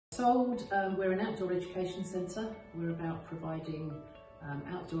sold. We're an outdoor education centre. We're about providing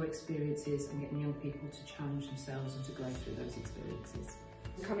outdoor experiences and getting young people to challenge themselves and to grow through those experiences.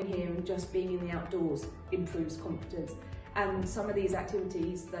 Coming here and just being in the outdoors improves confidence, and some of these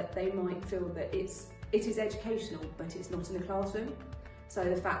activities that they might feel that it is educational but it's not in the classroom. So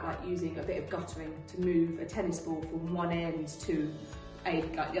the fact like using a bit of guttering to move a tennis ball from one end to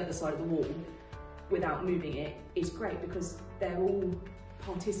the other side of the wall without moving it is great, because they're all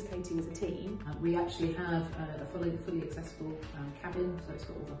participating as a team. We actually have a fully accessible cabin, so it's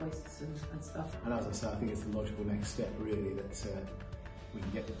got all the hoists and stuff. And as I say, I think it's the logical next step really that we can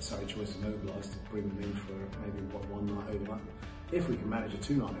get Surrey Choices mobilised to bring them in for maybe one night overnight. If we can manage a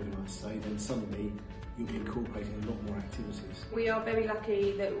 2-night overnight stay, then suddenly you'll be incorporating a lot more activities. We are very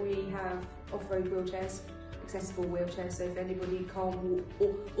lucky that we have off-road wheelchairs, accessible wheelchairs, so if anybody can't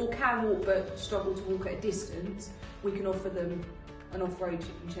walk or can walk but struggle to walk at a distance, we can offer them an off-road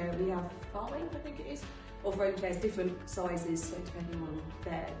chair. We have 5, I think it is, off-road chairs, different sizes, so depending on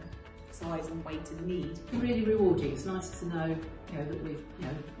their size and weight and need. Really rewarding. It's nice to know, that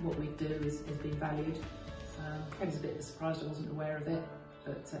what we do is being valued. I was a bit surprised, I wasn't aware of it,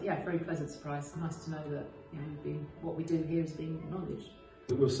 but yeah, very pleasant surprise. Nice to know that what we do here is being acknowledged.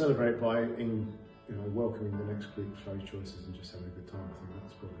 We'll celebrate by welcoming the next group of Surrey Choices and just having a good time. I think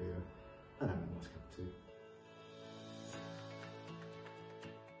that's probably and having a nice cup of tea.